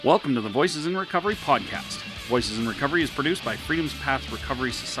Welcome to the Voices in Recovery podcast. Voices in Recovery is produced by Freedom's Path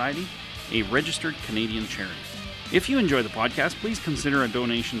Recovery Society, a registered Canadian charity. If you enjoy the podcast, please consider a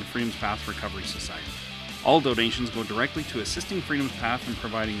donation to Freedom's Path Recovery Society. All donations go directly to assisting Freedom's Path in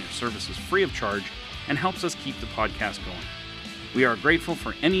providing their services free of charge and helps us keep the podcast going. We are grateful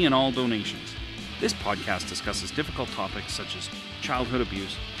for any and all donations. This podcast discusses difficult topics such as childhood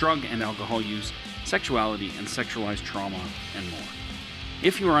abuse, drug and alcohol use, sexuality and sexualized trauma, and more.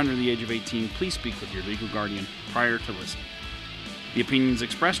 If you are under the age of 18, please speak with your legal guardian prior to listening. The opinions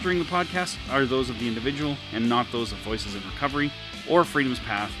expressed during the podcast are those of the individual and not those of Voices in Recovery or Freedom's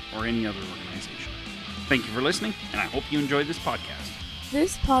Path or any other organization. Thank you for listening, and I hope you enjoyed this podcast.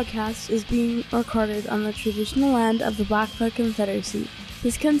 This podcast is being recorded on the traditional land of the Blackfoot Confederacy.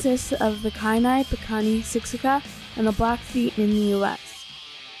 This consists of the Kainai, Piikani, Siksika, and the Blackfeet in the U.S.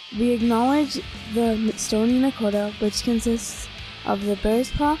 We acknowledge the Stoney Nakoda, which consists of the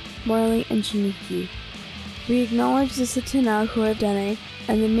Bearspaw, Morley, and Chiniki. We acknowledge the Tsuut'ina Huadene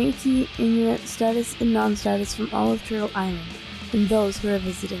and the Métis, Inuit, status, and non-status from all of Turtle Island, and those who are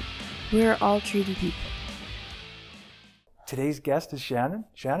visiting. We are all treaty people. Today's guest is Shannon.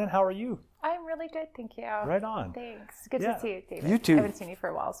 Shannon, how are you? I'm really good, thank you. Right on. Thanks. Good to see you, David. You too. I haven't seen you for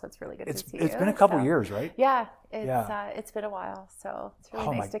a while, so it's really good to see you. It's been a couple years, right? Yeah, it's been a while, so it's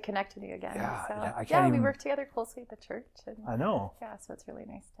really nice to connect with you again. We work together closely at the church. And, I know. Yeah, so it's really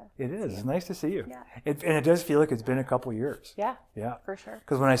nice to It is. It's nice to see you. Yeah. And it does feel like it's been a couple years. Yeah. Yeah. For sure.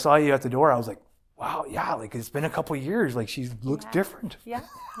 Because when I saw you at the door, I was like, wow, yeah, like it's been a couple years. Like she looks different. Yeah.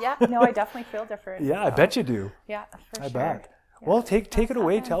 Yeah. No, I definitely feel different. Yeah, I bet you do. Yeah, for sure. I bet. Yeah. Well, take it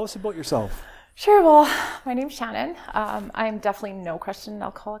away. Tell us about yourself. Sure. Well, my name's Shannon. I'm definitely no question an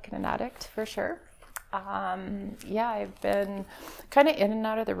alcoholic and an addict for sure. I've been kind of in and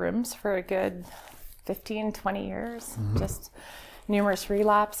out of the rooms for a good 15, 20 years, just numerous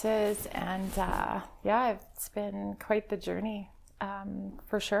relapses. And it's been quite the journey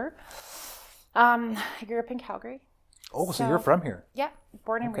for sure. I grew up in Calgary. Oh, so you're from here? Yeah,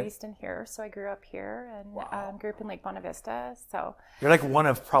 born and raised in here. So I grew up here and grew up in Lake Bonavista. So you're like one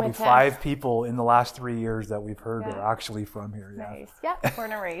of probably 5 people in the last 3 years that we've heard are actually from here. Yeah. Nice. Yeah,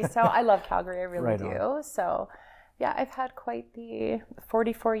 born and raised. So I love Calgary. I really do. On. So yeah, I've had quite the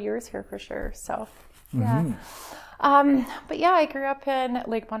 44 years here for sure. So yeah. But yeah, I grew up in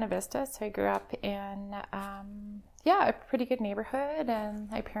Lake Bonavista. So I grew up in a pretty good neighborhood, and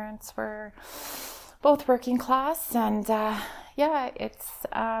my parents were both working class, and it's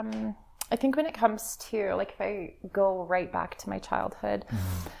I think when it comes to, like, if I go right back to my childhood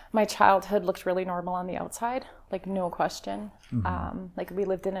looked really normal on the outside, like no question. Like we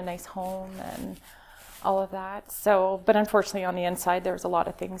lived in a nice home and all of that. So, but unfortunately on the inside there was a lot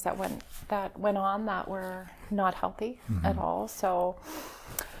of things that went on that were not healthy at all. So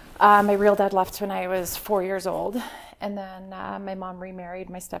my real dad left when I was 4 years old, and then my mom remarried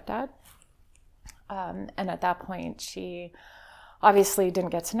my stepdad. And at that point, she obviously didn't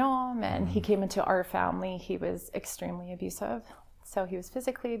get to know him, and he came into our family. He was extremely abusive. So he was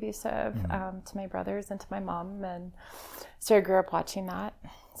physically abusive to my brothers and to my mom. And so I grew up watching that.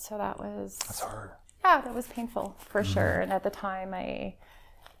 So that's hard. Yeah, that was painful for sure. And at the time, I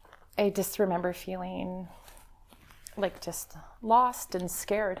just remember feeling like just lost and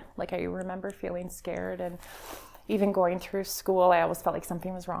scared. Like I remember feeling scared, and even going through school, I always felt like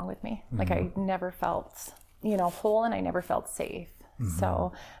something was wrong with me. Like I never felt, whole, and I never felt safe.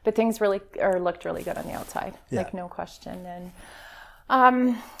 So, but things really looked really good on the outside, like no question.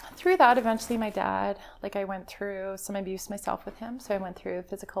 And through that, eventually my dad, like I went through some abuse myself with him. So I went through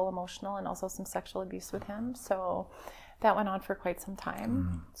physical, emotional, and also some sexual abuse with him. So that went on for quite some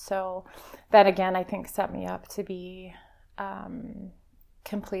time. So that again, I think set me up to be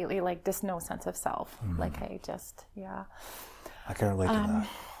completely like just no sense of self. Like I can relate to that.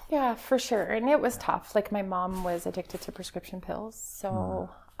 Yeah, for sure. And it was tough. Like my mom was addicted to prescription pills. So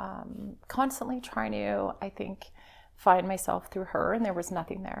constantly trying to, I think, find myself through her, and there was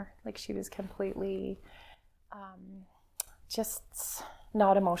nothing there. Like she was completely just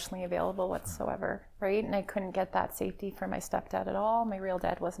not emotionally available whatsoever, right? And I couldn't get that safety from my stepdad at all. My real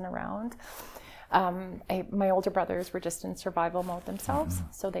dad wasn't around. My older brothers were just in survival mode themselves,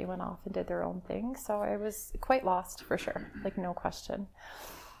 so they went off and did their own thing. So I was quite lost for sure, like no question.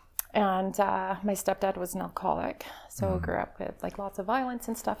 And my stepdad was an alcoholic, so grew up with like lots of violence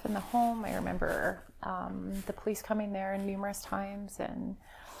and stuff in the home. I remember the police coming there numerous times, and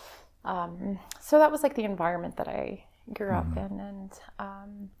so that was like the environment that I grew up in.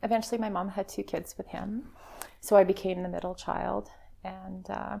 And eventually my mom had 2 kids with him, so I became the middle child. And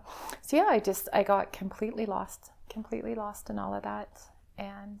so yeah, I got completely lost in all of that.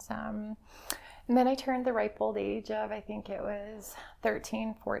 And then I turned the ripe old age of, I think it was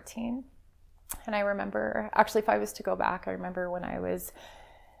 13, 14. And I remember, actually, if I was to go back, I remember when I was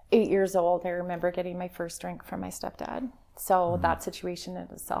 8 years old, I remember getting my first drink from my stepdad. So that situation in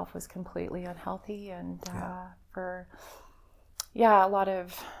itself was completely unhealthy, and for a lot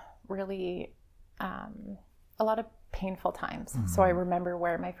of really a lot of painful times. So I remember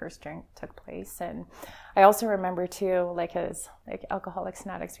where my first drink took place, and I also remember too, like as like Alcoholics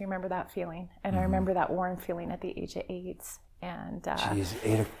and Addicts, remember that feeling, and I remember that warm feeling at the age of 8. And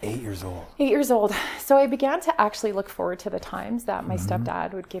Jeez, 8 years old. 8 years old. So I began to actually look forward to the times that my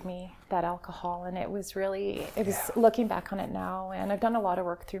stepdad would give me that alcohol. And it was looking back on it now, and I've done a lot of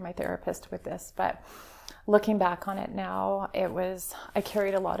work through my therapist with this, but looking back on it now, I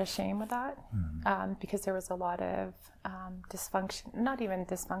carried a lot of shame with that, because there was a lot of dysfunction, not even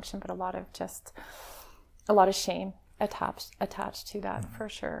dysfunction, but a lot of shame attached to that for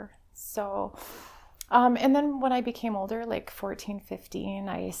sure. So, and then when I became older, like 14, 15,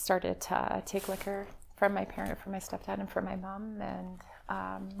 I started to take liquor from my stepdad and from my mom,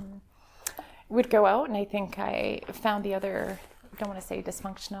 and would go out, and I think I found the other, I don't want to say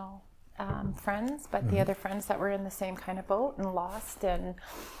dysfunctional friends, but the other friends that were in the same kind of boat and lost. And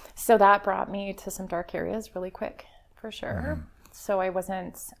so that brought me to some dark areas really quick, for sure. So I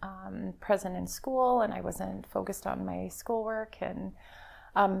wasn't present in school, and I wasn't focused on my schoolwork, and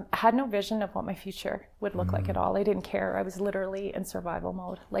had no vision of what my future would look like at all. I didn't care. I was literally in survival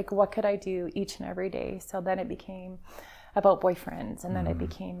mode. Like, what could I do each and every day? So then it became about boyfriends, and then it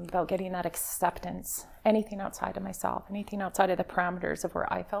became about getting that acceptance, anything outside of myself, anything outside of the parameters of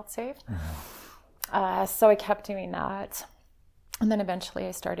where I felt safe. So I kept doing that. And then eventually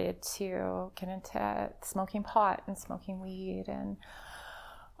I started to get into smoking pot and smoking weed and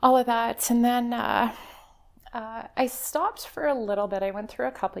all of that. And then I stopped for a little bit. I went through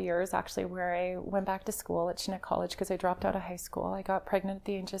a couple of years actually where I went back to school at Chinook College because I dropped out of high school. I got pregnant at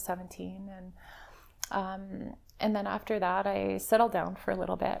the age of 17, and then after that I settled down for a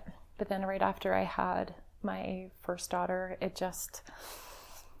little bit. But then right after I had my first daughter,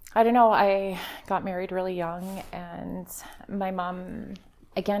 I don't know, I got married really young, and my mom,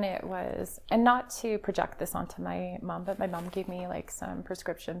 again, it was, and not to project this onto my mom, but my mom gave me like some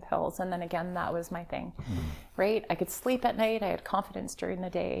prescription pills. And then again, that was my thing, right? I could sleep at night. I had confidence during the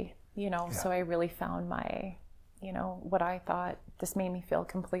day, so I really found my, what I thought, this made me feel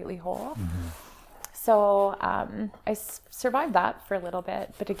completely whole. So I survived that for a little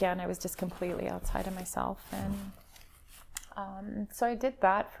bit, but again, I was just completely outside of myself. And so I did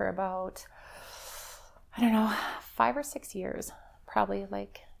that for about, 5 or 6 years. Probably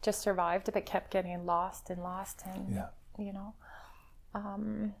like just survived, but kept getting lost and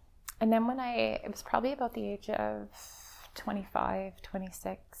and then when it was probably about the age of 25,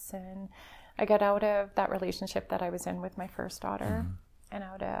 26, and I got out of that relationship that I was in with my first daughter, and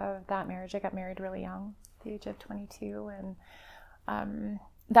out of that marriage, I got married really young, at the age of 22, and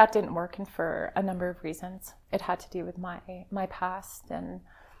that didn't work, and for a number of reasons. It had to do with my past, and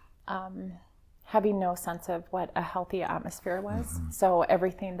having no sense of what a healthy atmosphere was. So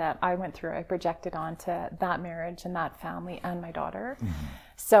everything that I went through, I projected onto that marriage and that family and my daughter.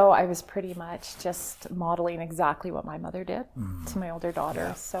 So I was pretty much just modeling exactly what my mother did to my older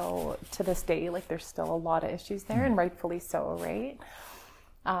daughter. So to this day, like, there's still a lot of issues there, and rightfully so, right?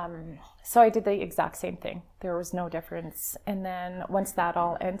 So I did the exact same thing. There was no difference. And then once that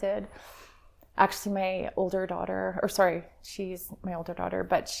all ended, actually my older daughter, she's my older daughter,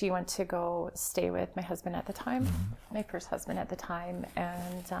 but she went to go stay with my husband at the time, my first husband at the time.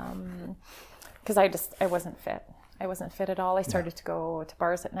 And because I wasn't fit. I wasn't fit at all. I started to go to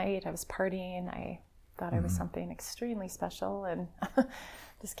bars at night. I was partying. I thought I was something extremely special, and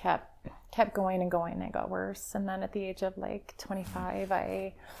just kept going and going. It got worse. And then at the age of like 25,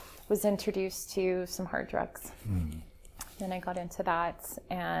 I was introduced to some hard drugs. Then I got into that,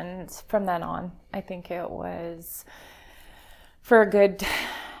 and from then on, I think it was for a good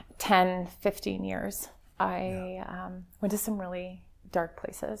 10, 15 years, I went to some really dark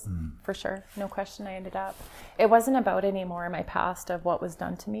places, for sure. No question. It wasn't about anymore my past of what was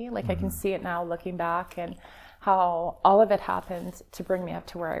done to me. Like, I can see it now looking back, and how all of it happened to bring me up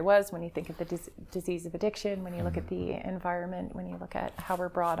to where I was. When you think of the disease of addiction, when you look at the environment, when you look at how we're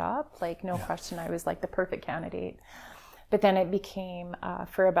brought up, like, no question, I was like the perfect candidate. But then it became,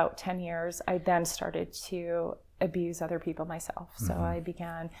 for about 10 years, I then started to abuse other people myself. So I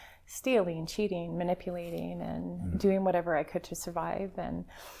began stealing, cheating, manipulating, and doing whatever I could to survive, and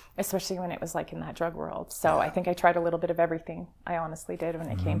especially when it was like in that drug world. So I think I tried a little bit of everything. I honestly did when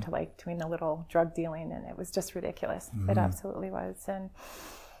it came to like doing a little drug dealing, and it was just ridiculous. It absolutely was. And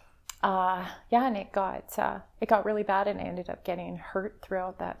and it got really bad, and I ended up getting hurt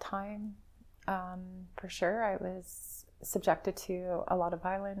throughout that time. For sure, I was subjected to a lot of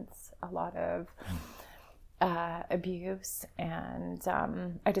violence, a lot of abuse, and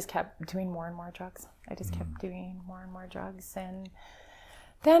I just kept doing more and more drugs. And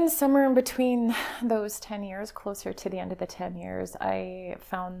then somewhere in between those 10 years, closer to the end of the 10 years, I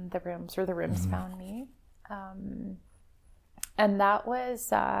found the rooms, or the rooms found me. And that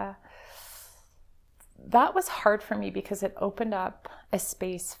was hard for me because it opened up a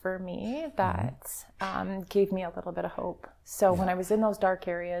space for me that gave me a little bit of hope. So when I was in those dark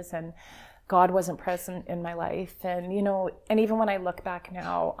areas and God wasn't present in my life, and and even when I look back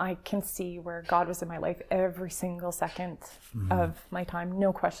now, I can see where God was in my life every single second of my time,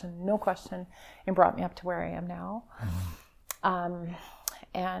 no question, and brought me up to where I am now.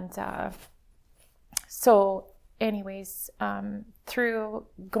 So anyways, through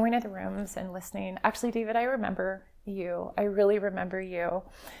going to the rooms and listening, actually, David, I remember you. I really remember you.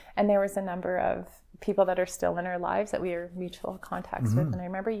 And there was a number of people that are still in our lives that we are mutual contacts with. And I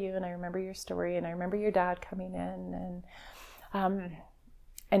remember you, and I remember your story, and I remember your dad coming in,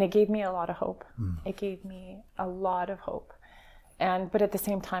 and it gave me a lot of hope. It gave me a lot of hope. But at the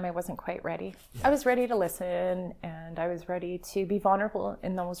same time, I wasn't quite ready. I was ready to listen, and I was ready to be vulnerable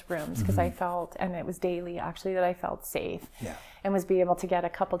in those rooms, because I felt, and it was daily actually, that I felt safe, and was be able to get a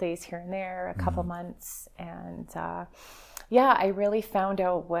couple days here and there, a couple months. And I really found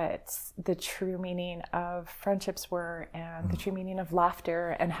out what the true meaning of friendships were, and the true meaning of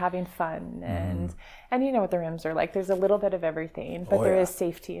laughter and having fun. And you know what the rooms are like. There's a little bit of everything, but there is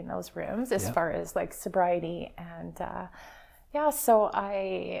safety in those rooms as far as like sobriety. And so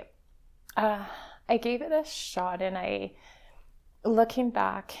I gave it a shot, and looking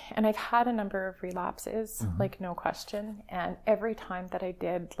back, and I've had a number of relapses, like no question. And every time that I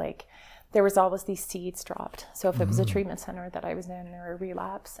did, like, there was always these seeds dropped. So if it was a treatment center that I was in, or a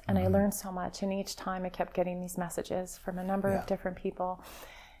relapse, and I learned so much. And each time I kept getting these messages from a number of different people.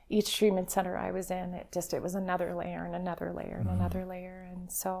 Each treatment center I was in, it was another layer and another layer and another layer.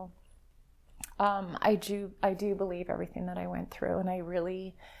 And so I do believe everything that I went through, and I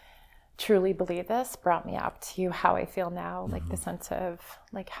really, truly believe this brought me up to how I feel now, like the sense of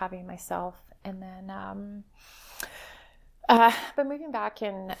like having myself. And then, but moving back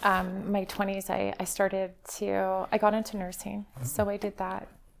in my 20s, I got into nursing. So I did that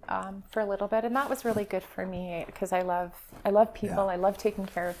for a little bit, and that was really good for me, because I love people. I love taking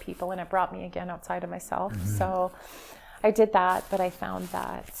care of people, and it brought me again outside of myself. So I did that, but I found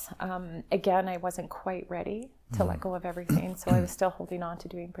that, again, I wasn't quite ready to let go of everything. So I was still holding on to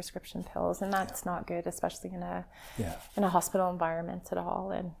doing prescription pills, and that's not good, especially in a hospital environment at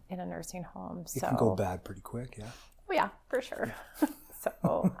all, and in a nursing home. It can go bad pretty quick, Oh, yeah, for sure.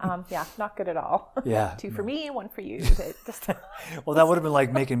 So, not good at all. Two for me, one for you. Well, that would have been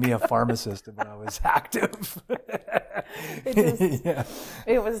like making me a pharmacist when I was active.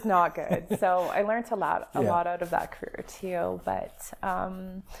 It was not good. So I learned a lot out of that career too. But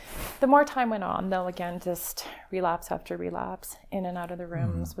the more time went on, though, again, just relapse after relapse, in and out of the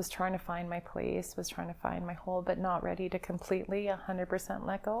rooms, was trying to find my place, was trying to find my hole, but not ready to completely 100%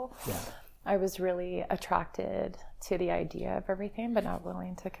 let go. I was really attracted to the idea of everything, but not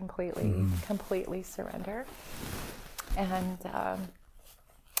willing to completely surrender. And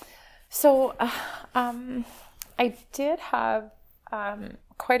I did have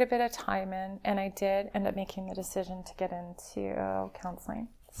quite a bit of time in, and I did end up making the decision to get into counseling.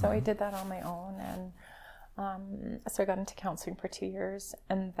 So I did that on my own, and so I got into counseling for 2 years,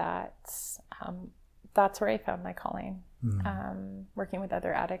 and that's where I found my calling, working with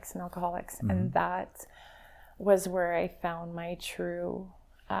other addicts and alcoholics. And that was where I found my true,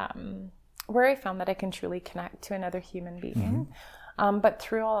 where I found that I can truly connect to another human being. But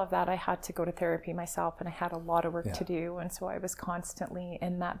through all of that, I had to go to therapy myself, and I had a lot of work to do. And so I was constantly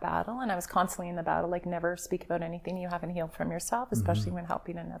in that battle, and I was constantly in the battle, like, never speak about anything you haven't healed from yourself, especially when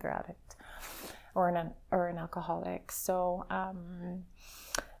helping another addict or an alcoholic. So,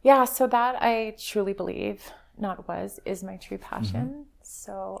 so that I truly believe is my true passion.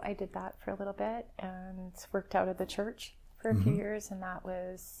 So I did that for a little bit, and worked out of the church for a few years, and that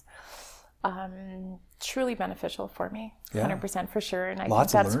was truly beneficial for me, 100% for sure. And I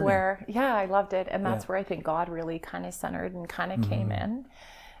think that's where, I loved it. And that's where I think God really kind of centered and kind of came in.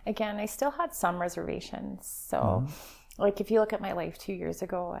 again, I still had some reservations. So like if you look at my life 2 years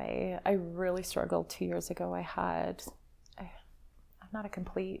ago, I really struggled 2 years ago. I had not a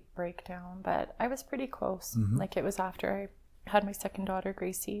complete breakdown, but I was pretty close. Like it was after I had my second daughter,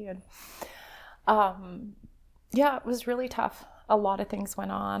 Gracie, and yeah, it was really tough. A lot of things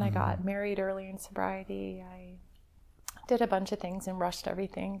went on. I got married early in sobriety. I did a bunch of things and rushed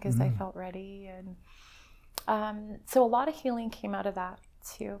everything because I felt ready. And so a lot of healing came out of that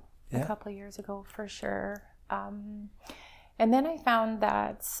too, a couple of years ago for sure. And then I found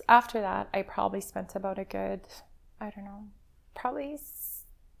that after that, I probably spent about a good, I don't know, probably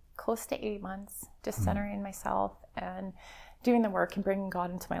close to 8 months just centering myself and doing the work and bringing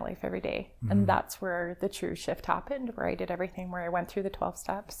God into my life every day. And that's where the true shift happened, where I did everything, where I went through the 12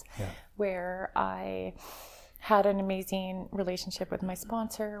 steps, where I had an amazing relationship with my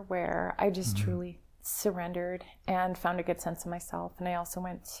sponsor, where I just truly surrendered and found a good sense of myself. And I also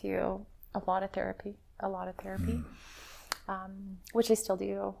went to a lot of therapy, which I still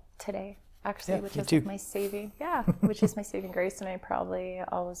do today, actually, which is my saving, which is my saving grace, and I probably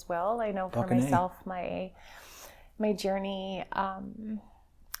always will. I know for myself, my journey,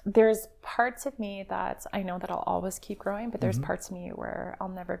 there's parts of me that I know that I'll always keep growing, but there's parts of me where I'll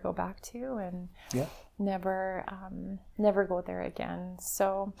never go back to and never go there again.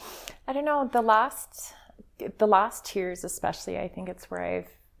 So I don't know, the last years especially, I think it's where I've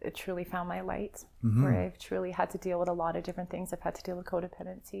truly found my light, where I've truly had to deal with a lot of different things. I've had to deal with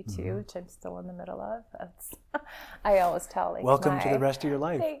codependency too, which I'm still in the middle of. I always tell, like, welcome to the rest of your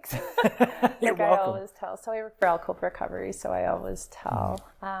life. Thanks. You're welcome. I always tell. So I work for Alcove Recovery, so I always tell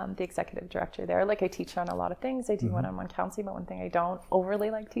the executive director there, like, I teach on a lot of things. I do one-on-one counseling, but one thing I don't overly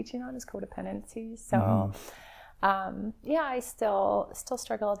like teaching on is codependency. So I still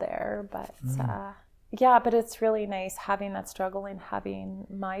struggle there, but but it's really nice having that struggle and having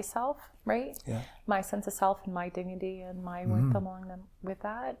myself, right? Yeah. My sense of self and my dignity and my worth along with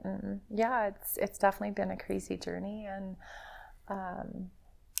that. And it's definitely been a crazy journey. And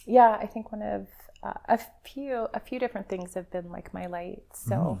I think one of a few different things have been like my light.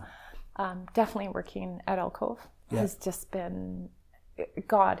 So definitely working at Alcove has just been,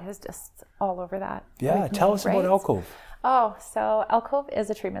 God has just all over that. Yeah, tell us about Alcove. Oh, so Alcove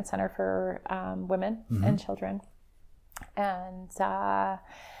is a treatment center for women and children. And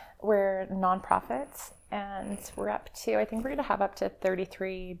we're nonprofits, and we're up to, I think we're going to have up to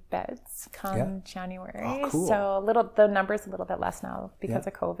 33 beds come January. Oh, cool. So the number's a little bit less now because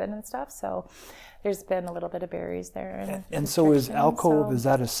of COVID and stuff. So there's been a little bit of barriers there. And so is Alcove, is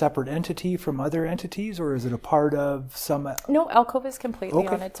that a separate entity from other entities, or is it a part of some? No, Alcove is completely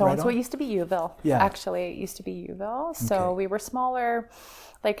on its own. Right on. So it used to be Uville. Yeah. Actually, it used to be Uville. So we were smaller,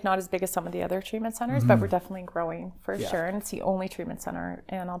 like not as big as some of the other treatment centers, but we're definitely growing for sure. And it's the only treatment center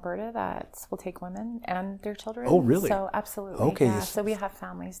in Alberta that will take women and their children. Oh, really? So absolutely. Okay. Yeah. So we have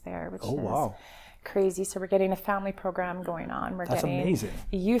families there, which is crazy. So we're getting a family program going on. That's getting amazing.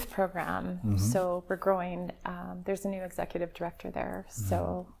 A youth program. So we're growing. There's a new executive director there.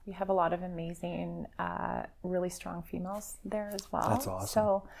 So we have a lot of amazing, really strong females there as well. That's awesome.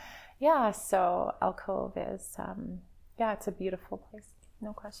 So so Alcove is, it's a beautiful place.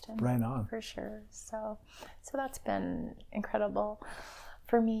 No question. Right on. For sure. So that's been incredible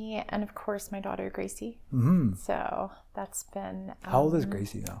for me. And of course, my daughter, Gracie. So that's been... how old is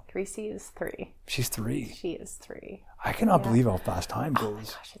Gracie now? Gracie is 3. She's 3? She is 3. I cannot believe how fast time goes. Oh my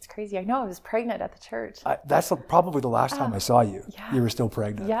gosh, it's crazy. I know, I was pregnant at the church. That's probably the last time I saw you. Yeah. You were still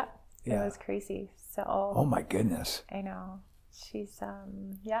pregnant. Yeah, it was crazy. So... oh my goodness. I know. She's,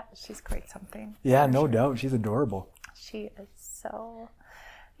 she's quite something. Yeah, no doubt. She's adorable. She is so...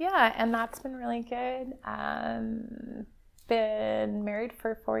 yeah, and that's been really good. Been married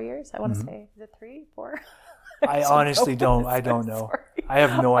for 4 years. I want to say, is it 3, 4? I honestly don't. I don't know. Sorry. I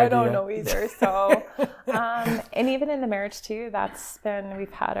have no idea. I don't know either. So, and even in the marriage too,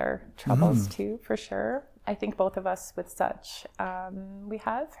 we've had our troubles too, for sure. I think both of us with such, we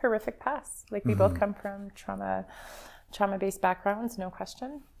have horrific pasts. Like we both come from trauma-based backgrounds, no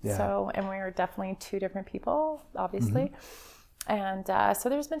question. Yeah. So, and we are definitely 2 different people, obviously. And so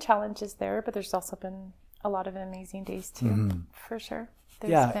there's been challenges there, but there's also been a lot of amazing days too, for sure.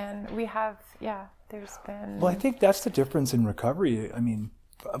 There's been. Well, I think that's the difference in recovery. I mean,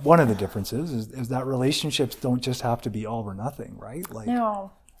 one of the differences is that relationships don't just have to be all or nothing, right? Like,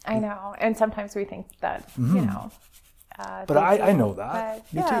 no, I know. And sometimes we think that, you know. But I know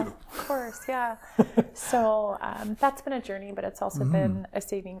that. Me too. Of course, yeah. So that's been a journey, but it's also been a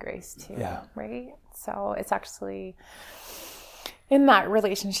saving grace too, right? So it's actually... in that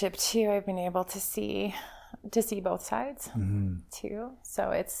relationship too, I've been able to see to see both sides too.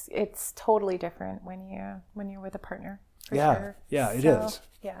 So it's totally different when you're with a partner. For sure. It is.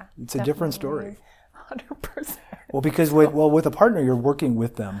 Yeah, it's a different story. 100%. Well, because with a partner, you're working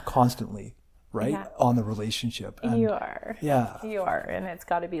with them constantly, right? Yeah. On the relationship. And you are. Yeah. You are. And it's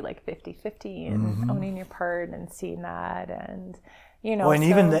got to be like 50-50 and owning your part and seeing that. And, you know. Well, and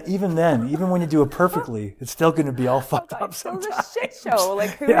even when you do it perfectly, it's still going to be all fucked up sometimes. It's a shit show.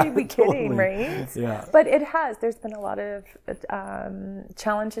 Like, who are we kidding, right? Yeah. But there's been a lot of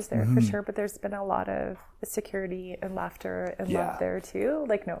challenges there for sure. But there's been a lot of security and laughter and love there too.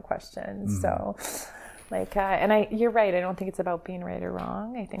 Like, no question. So. Like, you're right. I don't think it's about being right or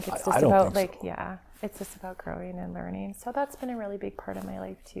wrong. I think it's just about it's just about growing and learning. So that's been a really big part of my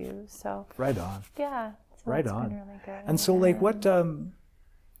life too. So right on. Yeah. So right on. Been really good. And so, like, what?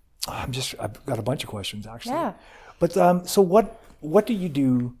 I've got a bunch of questions actually. Yeah. But so what do you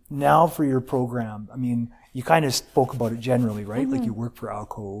do now for your program? I mean, you kind of spoke about it generally, right? Like you work for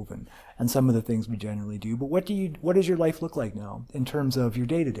Alcove and some of the things we generally do. But what does your life look like now in terms of your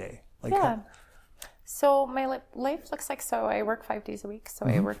day to day? Like. Yeah. So my life looks like, so I work 5 days a week. So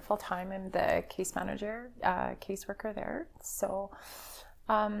I work full time. I'm the case manager, caseworker there. So,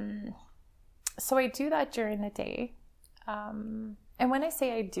 so I do that during the day. And when I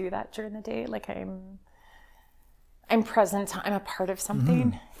say I do that during the day, like I'm present. I'm a part of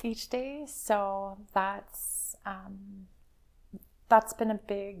something each day. So that's been a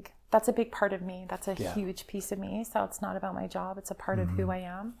big part of me. That's a huge piece of me. So it's not about my job. It's a part of who I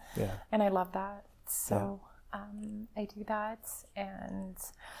am. Yeah. And I love that. So I do that, and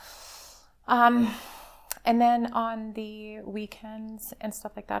then on the weekends and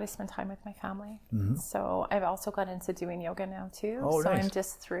stuff like that, I spend time with my family. So I've also got into doing yoga now too. Oh, so nice. I'm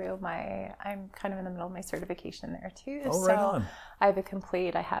just through I'm kind of in the middle of my certification there too. Oh, so right on. I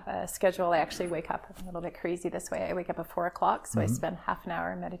have a schedule. I actually wake up a little bit crazy this way. I wake up at 4:00, so I spend half an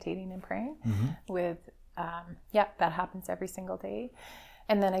hour meditating and praying with, that happens every single day.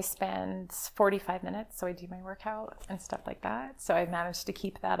 And then I spend 45 minutes, so I do my workout and stuff like that. So I've managed to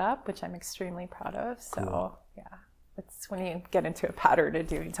keep that up, which I'm extremely proud of. So it's when you get into a pattern of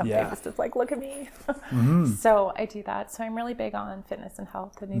doing something, it's just like, look at me. So I do that. So I'm really big on fitness and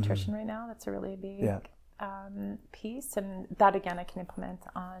health and nutrition right now. That's a really big piece. And that, again, I can implement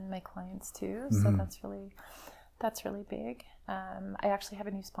on my clients too. So that's really big. I actually have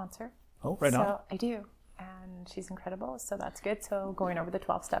a new sponsor. Oh, right on. So I do. And she's incredible, so that's good. So going over the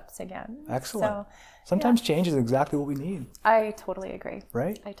 12 steps again. Excellent. So, sometimes change is exactly what we need. I totally agree.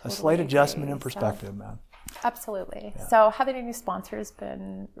 Right? I totally a slight adjustment agree. in perspective, man. Absolutely. Yeah. So having a new sponsor has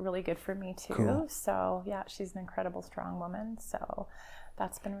been really good for me too. Cool. So she's an incredible, strong woman. So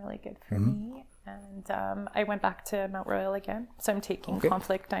that's been really good for me. And I went back to Mount Royal again. So I'm taking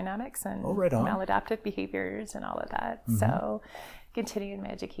conflict dynamics and maladaptive behaviors and all of that. So continuing my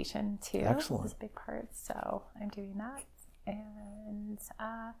education too. Excellent. Is a big part. So I'm doing that. And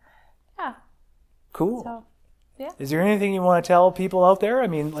Cool. So, Is there anything you want to tell people out there? I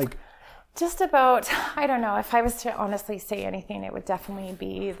mean, like, just about, I don't know, if I was to honestly say anything, it would definitely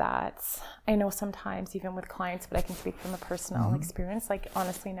be that I know sometimes, even with clients, but I can speak from a personal experience, like,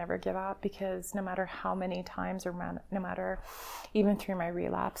 honestly, never give up, because no matter how many times, or no matter, even through my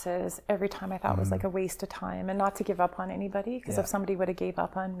relapses, every time I thought was like a waste of time, and not to give up on anybody, because if somebody would have gave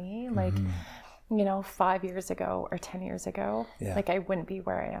up on me, like, 5 years ago or 10 years ago, like, I wouldn't be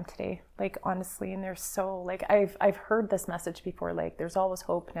where I am today. Like, honestly, and there's so, like, I've heard this message before, like, there's always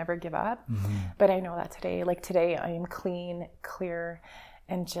hope, never give up. But I know that today, like, today I am clean, clear,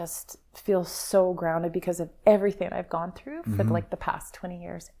 and just feel so grounded because of everything I've gone through for like the past 20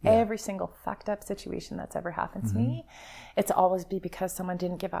 years. Every single fucked up situation that's ever happened to me, it's always be because someone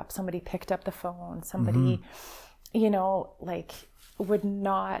didn't give up. Somebody picked up the phone. Somebody, like, would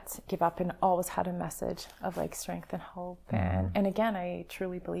not give up and always had a message of like strength and hope. And again, I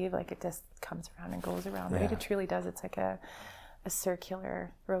truly believe like it just comes around and goes around, right? It truly does. It's like a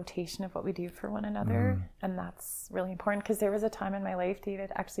circular rotation of what we do for one another. And that's really important, because there was a time in my life,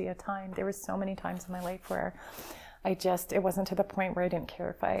 David, there was so many times in my life where it wasn't to the point where I didn't care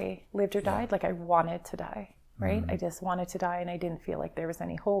if I lived or died. Like, I wanted to die. Right? I just wanted to die, and I didn't feel like there was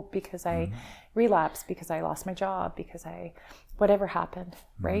any hope, because I relapsed, because I lost my job, because whatever happened,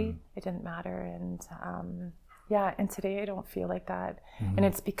 right? It didn't matter. And and today I don't feel like that. And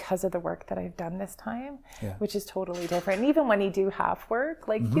it's because of the work that I've done this time, which is totally different. And even when you do half work,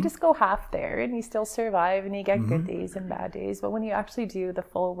 like you just go half there and you still survive, and you get good days and bad days. But when you actually do the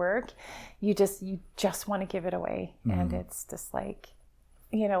full work, you just want to give it away. And it's just like,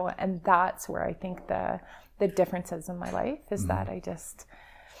 and that's where I think the differences in my life is that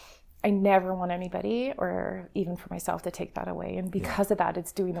I never want anybody or even for myself to take that away. And because of that,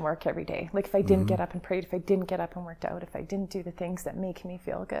 it's doing the work every day. Like if I didn't get up and prayed, if I didn't get up and worked out, if I didn't do the things that make me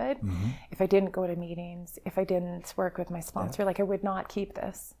feel good, if I didn't go to meetings, if I didn't work with my sponsor, like I would not keep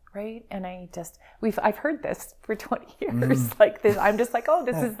this. Right. And I've heard this for 20 years, like this, I'm just like, oh,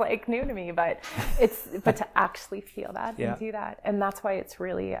 this is like new to me, but to actually feel that and do that. And that's why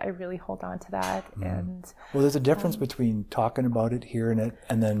I really hold on to that. And well, there's a difference between talking about it, hearing it,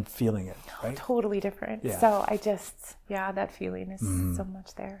 and then feeling it, right? Totally different. Yeah. So that feeling is so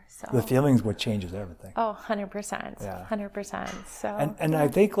much there. So the feeling is what changes everything. Oh, 100%. Yeah. 100%. So, and I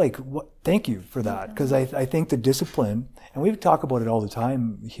think thank you for that. Because I think the discipline, and we talk about it all the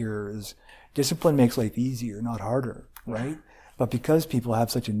time here, is discipline makes life easier, not harder, right? But because people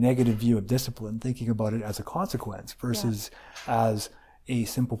have such a negative view of discipline, thinking about it as a consequence versus as a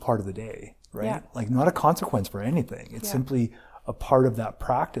simple part of the day, right? Yeah. Like not a consequence for anything. It's simply a part of that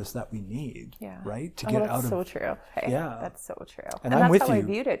practice that we need, right? To get out of. That's so true. Hey, yeah, that's so true. And I'm that's with how you. I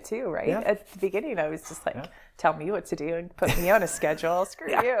viewed it too, right? Yeah. At the beginning, I was just like, tell me what to do and put me on a schedule.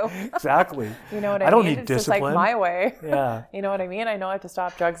 Screw you. Exactly. You know what I mean? I don't need it's discipline. Just like my way. Yeah. You know what I mean? I know I have to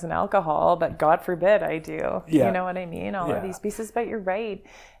stop drugs and alcohol, but God forbid I do. Yeah. You know what I mean? All of these pieces, but you're right.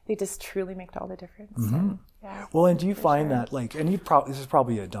 They just truly make all the difference. And, well, and do you find that, like, and this is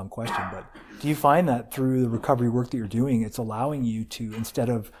probably a dumb question, but do you find that through the recovery work that you're doing, it's allowing you to, instead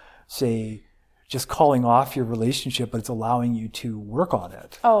of, say, just calling off your relationship, but it's allowing you to work on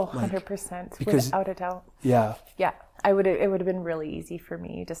it? Oh, 100%. Without a doubt. Yeah. Yeah. It would have been really easy for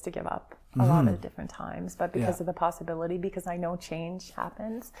me just to give up a lot of different times, but because of the possibility, because I know change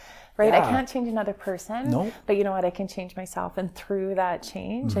happens, right? I can't change another person, but you know what? I can change myself, and through that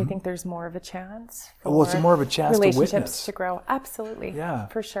change, I think there's more of a chance. It's more of a chance to relationships witness, to grow. Absolutely,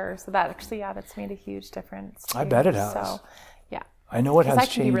 for sure. So that actually, that's made a huge difference too. I bet it has. So, yeah, I know it has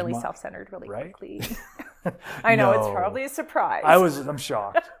changed. I can be really self-centered really quickly. I know it's probably a surprise. I'm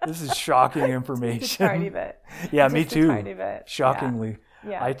shocked. This is shocking information. Just a tiny bit. Yeah, just me too. A tiny bit. Shockingly.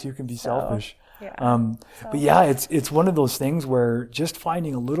 Yeah. I too can be selfish. Yeah. But yeah, it's one of those things where just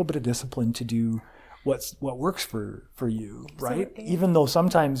finding a little bit of discipline to do what works for you, right? Absolutely. Even though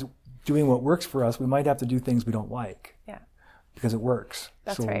sometimes doing what works for us, we might have to do things we don't like. Yeah. Because it works.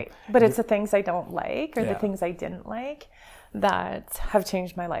 That's right. But it's the things I don't like or the things I didn't like that have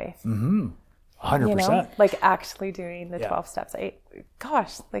changed my life. 100%. You know, like actually doing the 12 steps.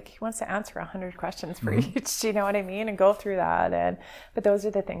 Like he wants to answer 100 questions for each, you know what I mean? And go through that. But those are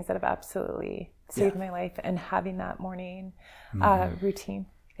the things that have absolutely saved my life. And having that morning routine,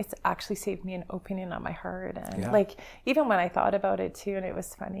 it's actually saved me an opening on my heart. And like, even when I thought about it too, and it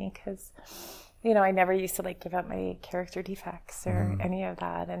was funny because, you know, I never used to like give up my character defects or any of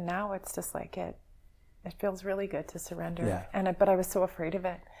that. And now it's just like it feels really good to surrender. Yeah. But I was so afraid of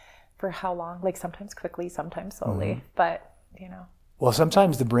it. For how long? Like sometimes quickly, sometimes slowly, but you know. Well,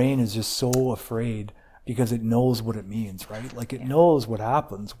 sometimes the brain is just so afraid because it knows what it means, right? Like it knows what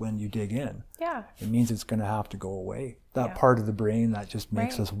happens when you dig in. Yeah. It means it's going to have to go away. That part of the brain that just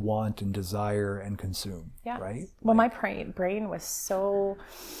makes us want and desire and consume, right? Well, my brain was so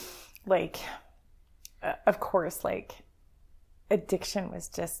like, of course, like addiction was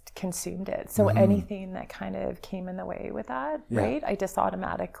just consumed it. So anything that kind of came in the way with that, right? I just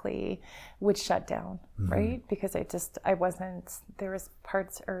automatically would shut down, right? Because there was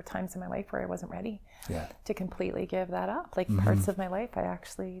parts or times in my life where I wasn't ready to completely give that up. Like parts of my life, I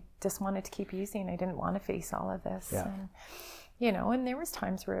actually just wanted to keep using. I didn't want to face all of this. Yeah. And, you know, and there was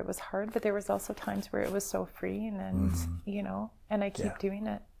times where it was hard, but there was also times where it was so freeing and, you know, and I keep doing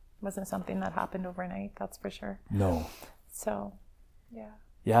it. It wasn't something that happened overnight, that's for sure. No. So,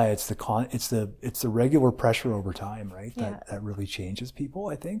 it's the regular pressure over time, right? That really changes people,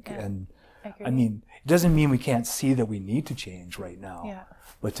 I think. Yeah. And I mean, it doesn't mean we can't see that we need to change right now. Yeah.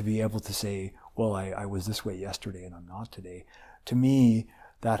 But to be able to say, well, I was this way yesterday and I'm not today. To me,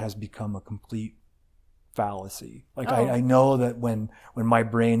 that has become a complete fallacy. Like I know that when my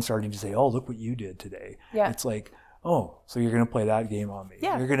brain's starting to say, oh, look what you did today. Yeah. It's like, oh, so you're going to play that game on me.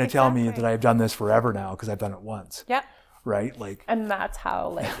 Yeah, you're going to tell me that I've done this forever now because I've done it once. Yeah. Right? Like, and that's how,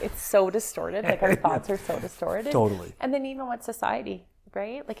 like, it's so distorted. Like, our thoughts are so distorted. Totally. And then even what society,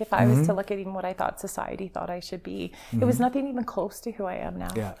 right? Like, if I was to look at even what I thought society thought I should be, it was nothing even close to who I am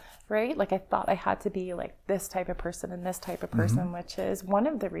now. Yeah. Right? Like, I thought I had to be like this type of person and this type of person, which is one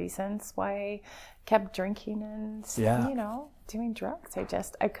of the reasons why I kept drinking and, you know, doing drugs.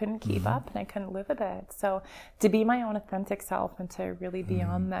 I couldn't keep up and I couldn't live with it. So to be my own authentic self and to really be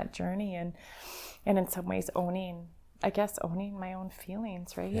on that journey and in some ways owning I guess owning my own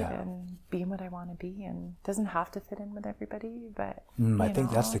feelings, right? Yeah. And being what I want to be, and it doesn't have to fit in with everybody, but I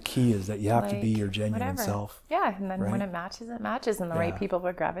think that's the key, is that you have to be your genuine whatever. self. Yeah, and then right? when it matches, and the right people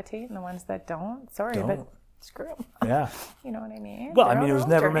will gravitate, and the ones that don't, but screw them. Yeah. You know what I mean? Well, They're I mean, on it their was own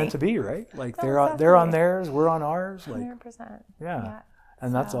never journey. meant to be, right? Like No, they're on exactly. theirs, we're on ours. Like 100%. yeah.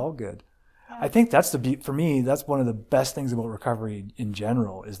 And that's all good. I think that's for me, that's one of the best things about recovery in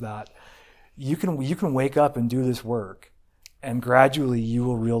general, is that you can wake up and do this work, and gradually you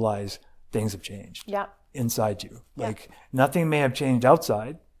will realize things have changed inside you. Like nothing may have changed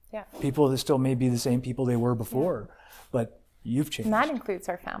outside. Yeah. People that still may be the same people they were before, but you've changed. And that includes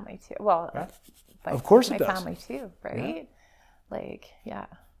our family too. Well, like Of course my it does. family too, right? Like,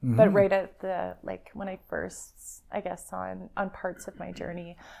 But right at the, like when I first, I guess on parts of my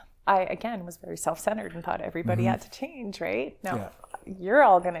journey, I again was very self-centered and thought everybody had to change, right? No, you're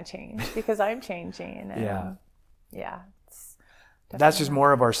all going to change because I'm changing. And it's That's just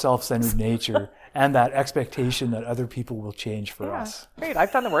more of our self-centered nature and that expectation that other people will change for us. Great,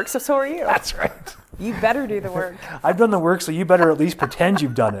 I've done the work, so are you. That's right. You better do the work. I've done the work, so you better at least pretend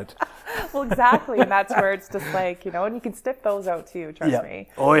you've done it. Well, exactly. And that's where it's just like, and you can stick those out too, trust me.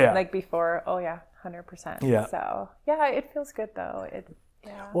 Oh, yeah. Like before, 100%. Yeah. So, it feels good though.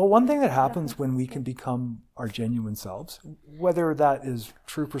 Well, one thing that happens when we can become our genuine selves, whether that is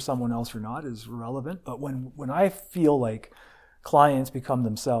true for someone else or not is irrelevant, but when I feel like clients become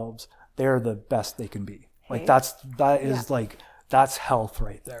themselves, they're the best they can be. Like that is like, that's health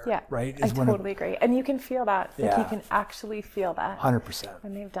right there. Yeah. Right? I totally agree. And you can feel that. Like you can actually feel that. 100%.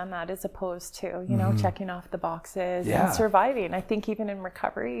 When they've done that, as opposed to, checking off the boxes Yeah. and surviving. I think even in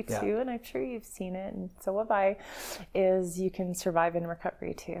recovery too, and I'm sure you've seen it, and so have I, is you can survive in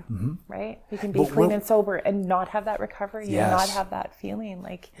recovery too, right? You can be clean and sober and not have that recovery and not have that feeling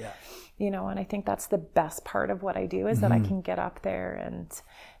like, and I think that's the best part of what I do, is that I can get up there and,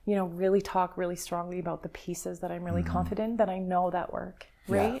 really talk really strongly about the pieces that I'm really confident that I know that work,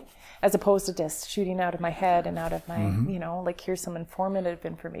 right? As opposed to just shooting out of my head and out of my, like here's some informative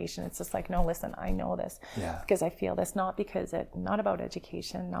information. It's just like, no, listen, I know this because I feel this, not about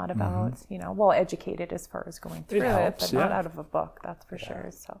education, not about, educated as far as going through it, but not out of a book, that's for sure.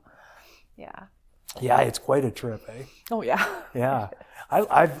 So, Yeah, it's quite a trip, eh? Oh, yeah. Yeah.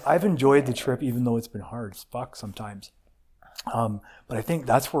 I've enjoyed the trip, even though it's been hard as fuck sometimes. But I think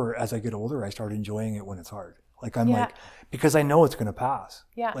that's where, as I get older, I start enjoying it when it's hard. Like like, because I know it's going to pass.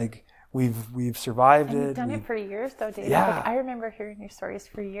 Yeah. Like we've survived it. You've done it for years though, David. Yeah. Like, I remember hearing your stories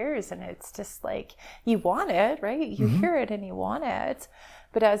for years, and it's just like, you want it, right? You hear it and you want it.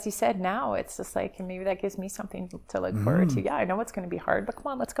 But as you said, now it's just like, and maybe that gives me something to look forward to. Yeah, I know it's going to be hard, but come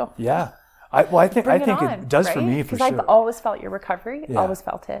on, let's go. Yeah. I think it does for me, for sure. Because I've always felt your recovery. Always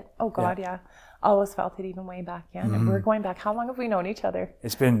felt it. Oh God, yeah. Always felt it, even way back in. And we're going back. How long have we known each other?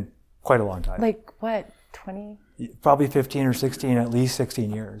 It's been quite a long time. Like what, 20? Probably 15 or 16, at least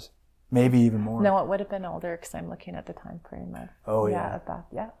 16 years. Maybe even more. No, it would have been older because I'm looking at the time frame of. Oh, yeah.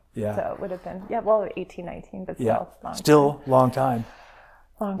 Yeah. So it would have been, 18, 19, but still long time.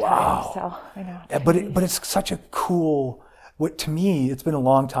 Long time. So I know. Yeah, but it's such a cool. To me, it's been a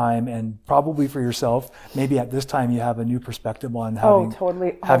long time, and probably for yourself, maybe at this time you have a new perspective on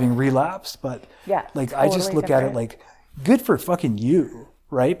having relapsed. But I just look at it like, good for fucking you,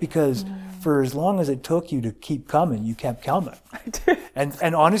 right? Because for as long as it took you to keep coming, you kept coming.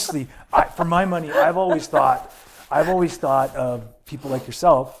 And honestly, for my money, I've always thought of people like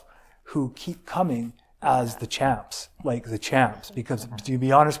yourself who keep coming as the champs, because to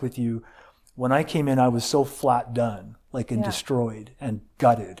be honest with you, when I came in, I was so flat done, and destroyed and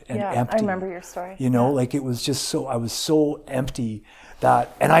gutted and empty. I remember your story. Like it was just I was so empty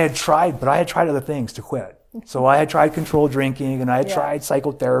and I had tried other things to quit. So I had tried controlled drinking, and I had tried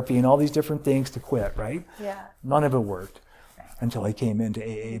psychotherapy and all these different things to quit, right? Yeah. None of it worked until I came into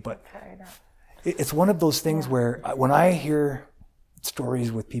AA. But it's one of those things where when I hear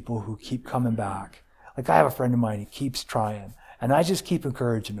stories with people who keep coming back, like I have a friend of mine, he keeps trying, and I just keep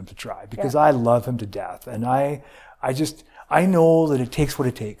encouraging him to try because I love him to death. And I know that it takes what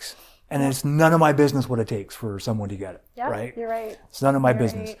it takes. And it's none of my business what it takes for someone to get it, right? You're right. It's none of my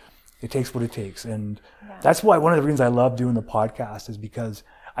business. Right. It takes what it takes. And that's why one of the reasons I love doing the podcast is because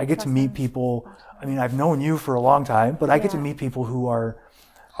I get to meet people. I mean, I've known you for a long time, but I get to meet people who are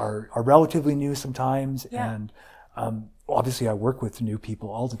relatively new sometimes. And obviously I work with new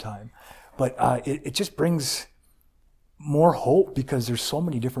people all the time. But it just brings more hope because there's so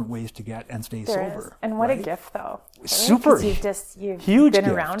many different ways to get and stay There sober. is. And what a right? gift, though. Right? Super. 'Cause you've Huge been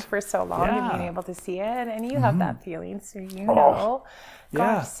gift. around for so long and Yeah. being able to see it, and you have that feeling, so you know. yeah.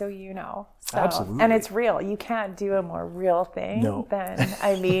 Gosh, so you know. So, Absolutely. And it's real. You can't do a more real thing No. than,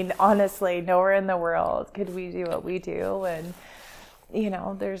 I mean, honestly, nowhere in the world could we do what we do. And, you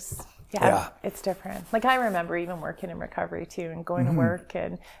know, there's, it's different. Like I remember even working in recovery too and going to work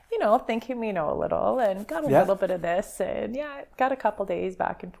and, you know, thinking we know a little and got a little bit of this and got a couple days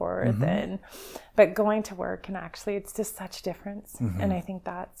back and forth and, but going to work and actually it's just such difference. And I think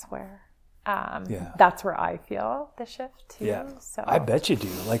that's where, that's where I feel the shift too. Yeah. So I bet you do.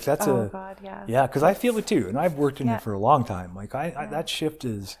 Like that's yeah, because I feel it too. And I've worked in it for a long time. Like I that shift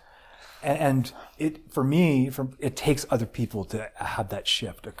is, and it, for me, it takes other people to have that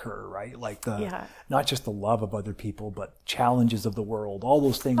shift occur, right? Like not just the love of other people, but challenges of the world, all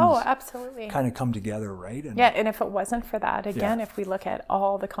those things. Oh, absolutely. Kind of come together, right? And and if it wasn't for that, again, if we look at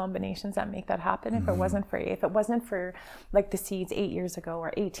all the combinations that make that happen, if it wasn't for like the seeds 8 years ago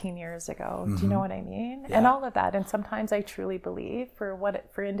or 18 years ago, do you know what I mean? And all of that. And sometimes I truly believe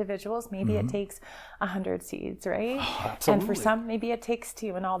for individuals, maybe it takes 100 seeds, right? Oh, absolutely. And for some, maybe it takes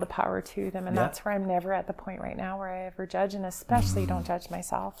 2, and all the power to them. And that's where I'm never at the point right now where I ever judge, and especially don't judge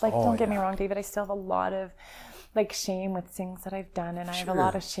myself. Like, don't get me wrong, David, I still have a lot of like shame with things that I've done, and I have a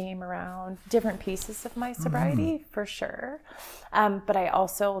lot of shame around different pieces of my sobriety for sure. But I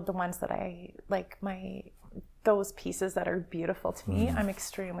also, the ones that I like, those pieces that are beautiful to me, I'm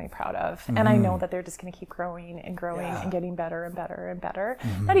extremely proud of. And I know that they're just going to keep growing and growing and getting better and better and better.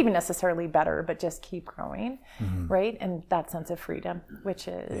 Not even necessarily better, but just keep growing, right? And that sense of freedom, which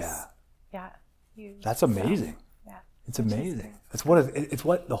is, huge. That's amazing. So, it's amazing. It's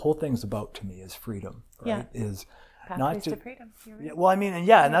what the whole thing's about to me is freedom, right? Is Pathways not to just freedom. You're right. Yeah, well, I mean,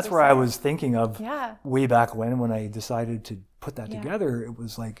 and that's where I was thinking of way back when I decided to put that together. It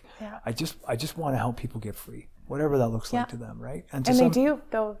was like, I just want to help people get free, whatever that looks like to them, right? And they do,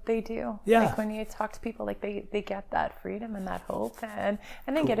 though. They do. Yeah. Like when you talk to people, like they get that freedom and that hope, and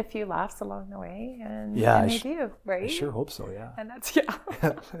they get a few laughs along the way, and they do, right? I sure hope so, yeah. And that's You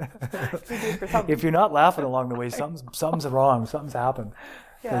do for some. If you're not laughing along the way, something's wrong, something's happened,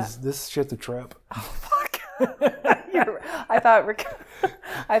 because this shit's a trip. Oh, fuck. I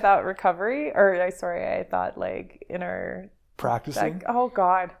thought recovery, or I thought like inner practicing. Like, oh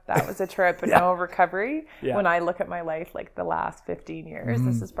God, that was a trip. But no recovery. When I look at my life, like the last 15 years,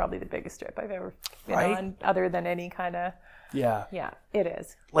 this is probably the biggest trip I've ever been on, other than any kind of. Yeah, it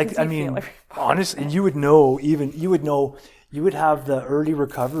is. Like, I mean, honest, and you would have the early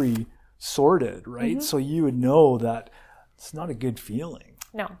recovery sorted, right? So you would know that it's not a good feeling.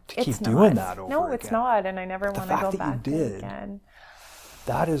 No, to keep doing that over again. No, it's not, and I never want to go back again.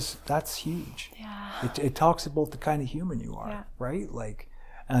 That's huge. Yeah. It talks about the kind of human you are, right? Like,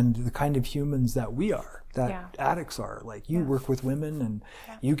 and the kind of humans that we are, that addicts are. Like, you work with women, and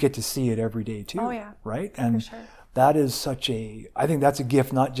you get to see it every day too. Oh yeah. Right? And for sure. that is I think that's a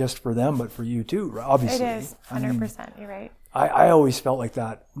gift not just for them, but for you too. Obviously, it is 100%. You're right. I always felt like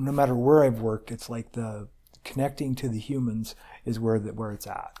that. No matter where I've worked, it's like the connecting to the humans is where it's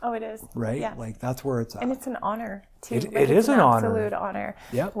at. Oh, it is. Right? Yeah. Like, that's where it's at. And it's an honor, too. It is an honor. Absolute honor.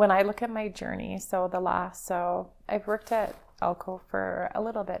 Yep. When I look at my journey, so I've worked at Elko for a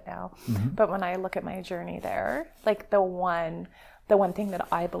little bit now, but when I look at my journey there, like the one thing that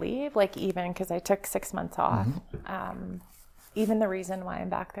I believe, like even because I took 6 months off, even the reason why I'm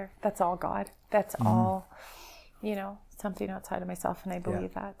back there, that's all God. That's all, something outside of myself, and I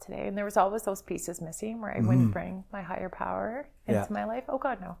believe that today. And there was always those pieces missing where I wouldn't bring my higher power into my life. Oh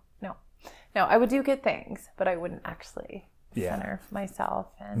God, no. I would do good things, but I wouldn't actually center myself.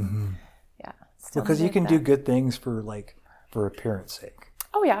 And because you can do good things for appearance sake.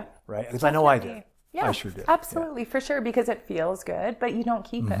 Oh yeah, right. Because I know I did. Yeah, I sure did. Absolutely, for sure, because it feels good, but you don't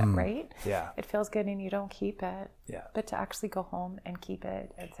keep it, right? Yeah, it feels good and you don't keep it. Yeah, but to actually go home and keep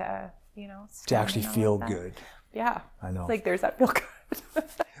it, and to actually feel good. Yeah, I know. Like there's that feel good.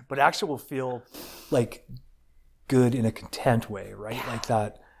 But actually feel like good in a content way, right? Yeah. Like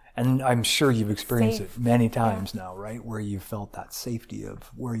that. And I'm sure you've experienced it many times now, right? Where you felt that safety of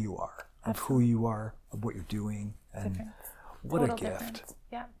where you are, of who you are, of what you're doing. And difference. What total a gift. Difference.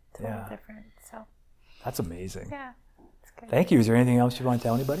 Yeah, totally different. So that's amazing. Yeah, it's good. Thank you. Is there anything else you want to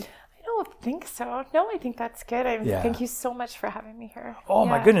tell anybody? I don't think so. No, I think that's good. Thank you so much for having me here. Oh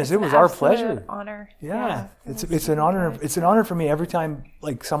my goodness, it was our pleasure. Honor. Yeah, it's an honor. It's an honor for me every time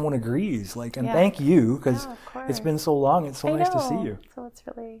someone agrees. And thank you, because it's been so long. It's so nice to see you. So it's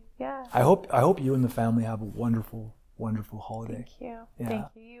really I hope you and the family have a wonderful wonderful holiday. Thank you. Yeah. Thank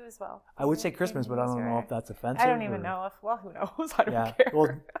you. You as well. I would say Christmas, but I don't know if that's offensive. I don't even know if, well, who knows? I don't Yeah. care.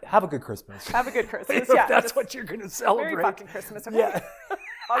 Well, have a good Christmas. Have a good Christmas. If Yeah. that's just what you're going to celebrate. Merry fucking Christmas. Okay? Yeah.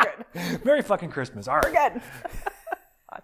 All good. Merry fucking Christmas. All right. We're good.